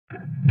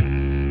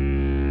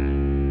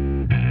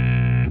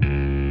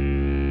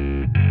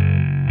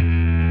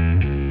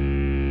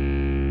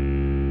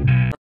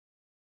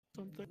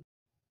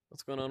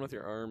What's going on with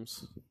your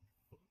arms?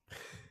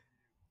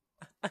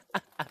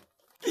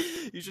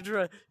 You should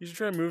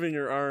try moving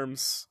your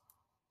arms.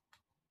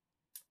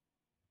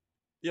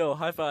 Yo,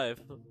 high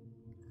five.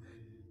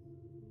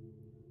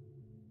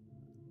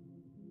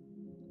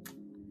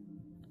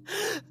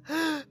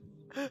 High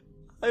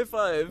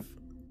five.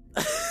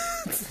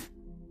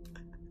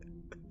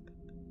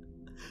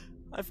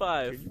 High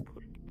five.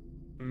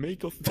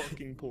 Make a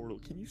fucking portal.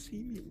 Can you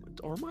see me?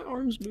 Are my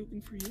arms moving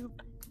for you?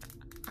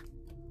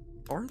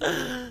 Are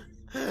they?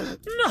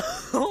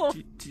 No!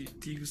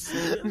 Do you see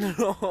it?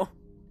 No.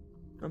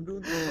 I'm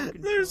doing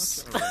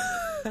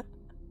the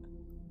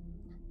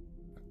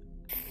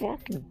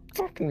fucking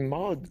fucking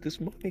mod. This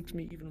mod makes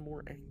me even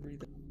more angry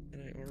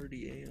than I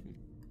already am.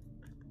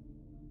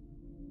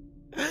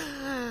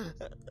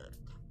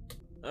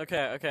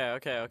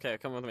 Okay,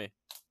 come with me.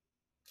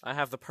 I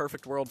have the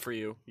perfect world for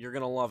you. You're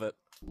gonna love it.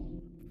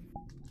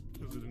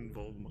 Does it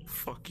involve my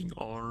fucking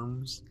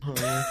arms?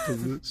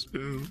 Does it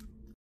spoon?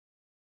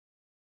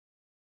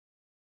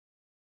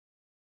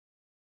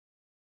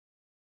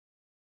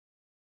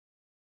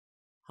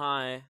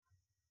 Hi.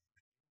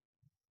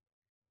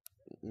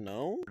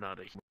 No? Not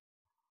a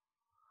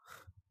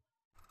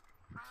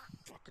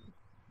fucking.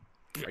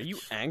 Are you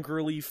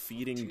angrily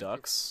feeding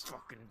ducks?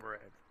 Fucking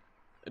bread.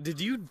 Did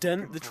you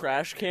dent the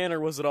trash can, or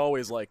was it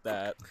always like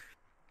that?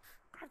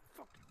 God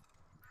fucking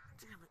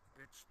damn it,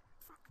 bitch.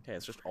 Okay,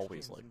 it's just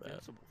always like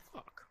that.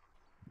 Fuck.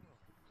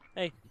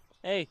 Hey.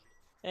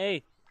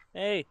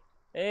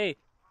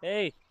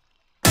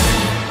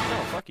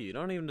 No, fuck you. You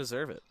don't even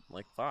deserve it.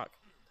 Like, fuck.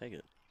 Take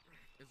it.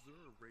 Is there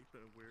a rape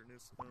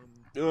awareness,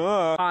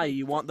 Hi,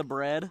 you want the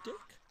bread? dick?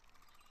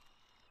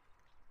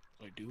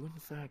 I do, in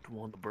fact,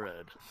 want the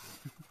bread.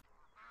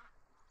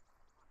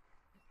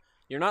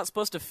 You're not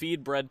supposed to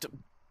feed bread to...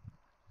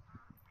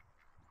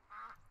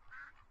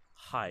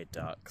 Hi,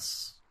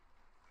 ducks.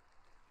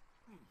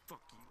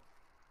 Fuck you.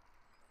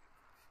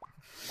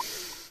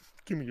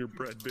 Give me your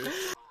bread,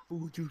 bitch.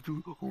 Oh,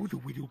 the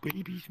little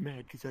baby's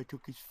mad because I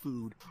took his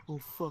food. Oh,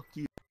 fuck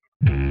you.